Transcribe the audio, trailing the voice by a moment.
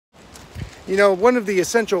You know, one of the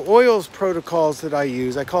essential oils protocols that I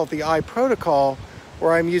use, I call it the eye protocol,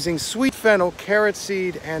 where I'm using sweet fennel, carrot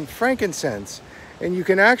seed, and frankincense. And you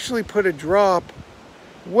can actually put a drop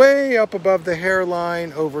way up above the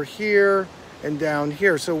hairline over here and down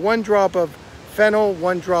here. So 1 drop of fennel,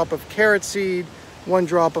 1 drop of carrot seed, 1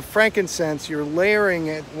 drop of frankincense. You're layering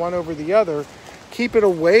it one over the other. Keep it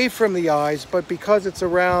away from the eyes, but because it's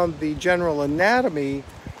around the general anatomy,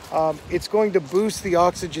 it's going to boost the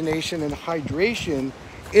oxygenation and hydration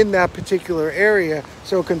in that particular area,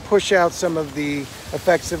 so it can push out some of the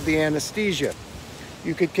effects of the anesthesia.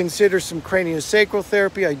 You could consider some craniosacral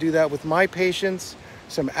therapy. I do that with my patients.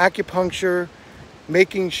 Some acupuncture,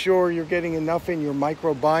 making sure you're getting enough in your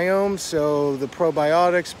microbiome, so the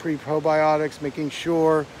probiotics, pre-probiotics, making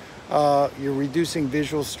sure you're reducing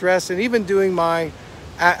visual stress, and even doing my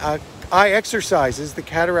eye exercises, the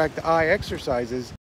cataract eye exercises.